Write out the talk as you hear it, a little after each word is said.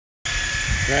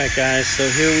Alright guys, so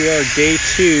here we are, day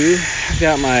 2. I've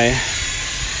got my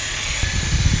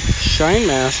Shine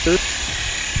Master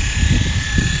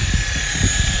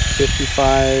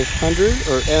 5500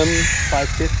 or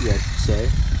M550 I should say.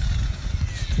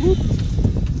 Whoop.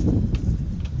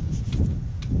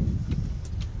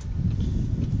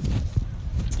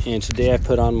 And today I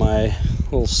put on my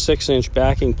little 6-inch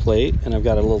backing plate, and I've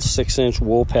got a little 6-inch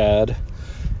wool pad,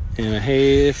 and I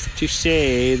have to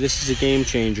say this is a game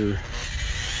changer.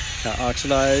 Got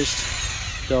oxidized,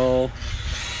 dull,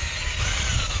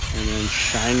 and then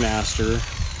Shine Master,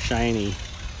 shiny.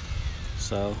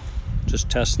 So just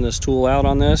testing this tool out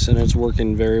on this, and it's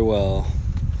working very well.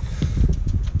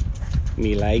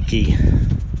 Me likey.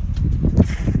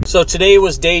 So today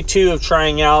was day 2 of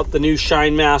trying out the new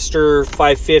Shine Master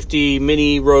 550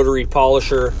 mini rotary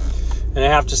polisher, and I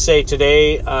have to say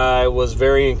today I was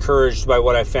very encouraged by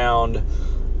what I found.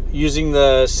 Using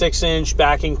the 6-inch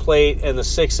backing plate and the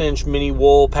 6-inch mini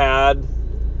wool pad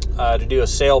to do a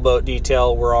sailboat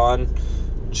detail we're on,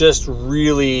 just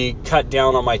really cut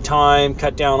down on my time,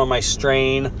 cut down on my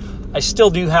strain. I still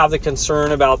do have the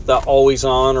concern about the always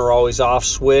on or always off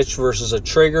switch versus a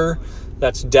trigger.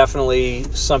 That's definitely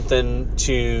something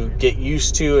to get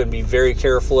used to and be very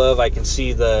careful of. I can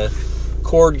see the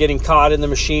cord getting caught in the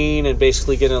machine and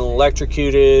basically getting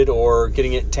electrocuted, or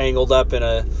getting it tangled up in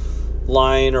a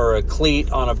line or a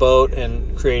cleat on a boat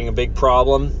and creating a big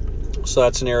problem. So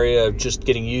that's an area of just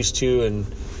getting used to and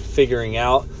figuring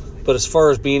out. But as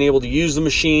far as being able to use the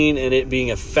machine and it being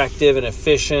effective and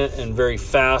efficient and very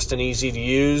fast and easy to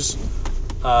use,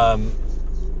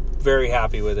 very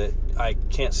happy with it. I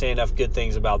can't say enough good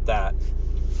things about that.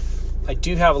 I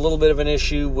do have a little bit of an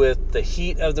issue with the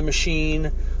heat of the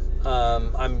machine.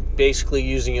 I'm basically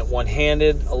using it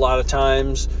one-handed a lot of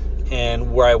times,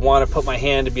 and where I want to put my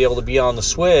hand to be able to be on the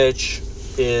switch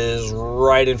is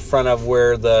right in front of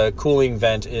where the cooling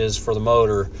vent is for the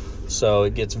motor. So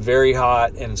it gets very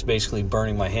hot and it's basically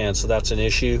burning my hand. So that's an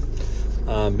issue.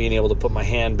 Being able to put my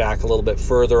hand back a little bit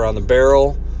further on the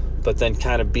barrel, but then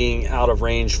kind of being out of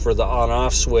range for the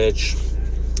on-off switch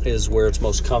is where it's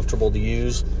most comfortable to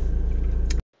use.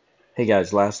 Hey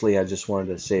guys, lastly, I just wanted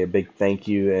to say a big thank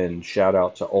you and shout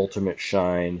out to Ultimate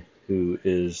Shine, who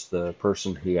is the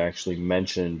person who actually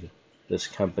mentioned this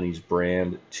company's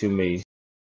brand to me.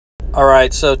 All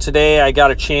right, so today I got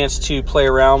a chance to play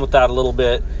around with that a little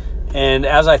bit, and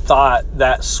as I thought,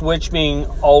 that switch being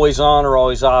always on or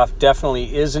always off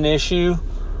definitely is an issue,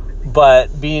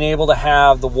 but being able to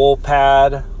have the wool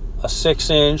pad, a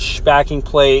 6-inch backing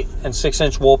plate, and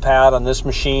 6-inch wool pad on this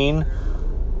machine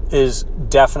is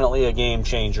definitely a game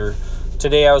changer.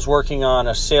 Today I was working on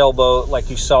a sailboat like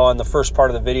you saw in the first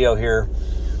part of the video here,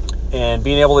 and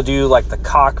being able to do like the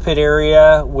cockpit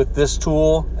area with this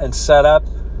tool and setup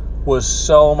was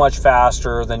so much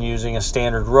faster than using a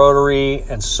standard rotary,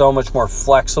 and so much more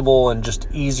flexible and just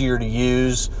easier to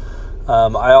use.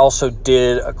 I also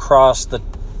did across the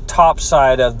top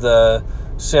side of the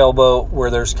sailboat where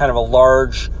there's kind of a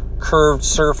large curved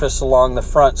surface along the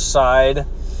front side,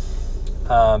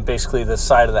 basically the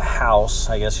side of the house,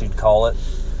 I guess you'd call it,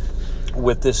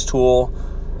 with this tool.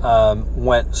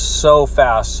 Went so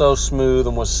fast, so smooth,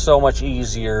 and was so much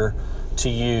easier to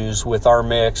use with our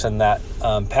mix and that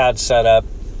pad setup.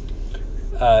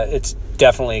 It's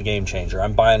definitely a game changer.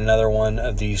 I'm buying another one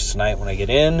of these tonight when I get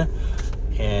in,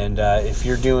 and if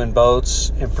you're doing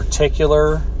boats in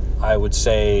particular, I would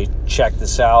say check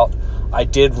this out. I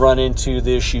did run into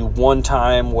the issue one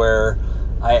time where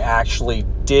I actually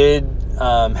did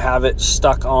have it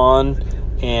stuck on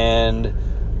and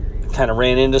kind of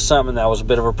ran into something. That was a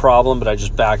bit of a problem, but I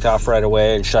just backed off right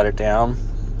away and shut it down.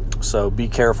 So be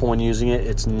careful when using it.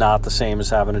 It's not the same as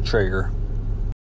having a trigger.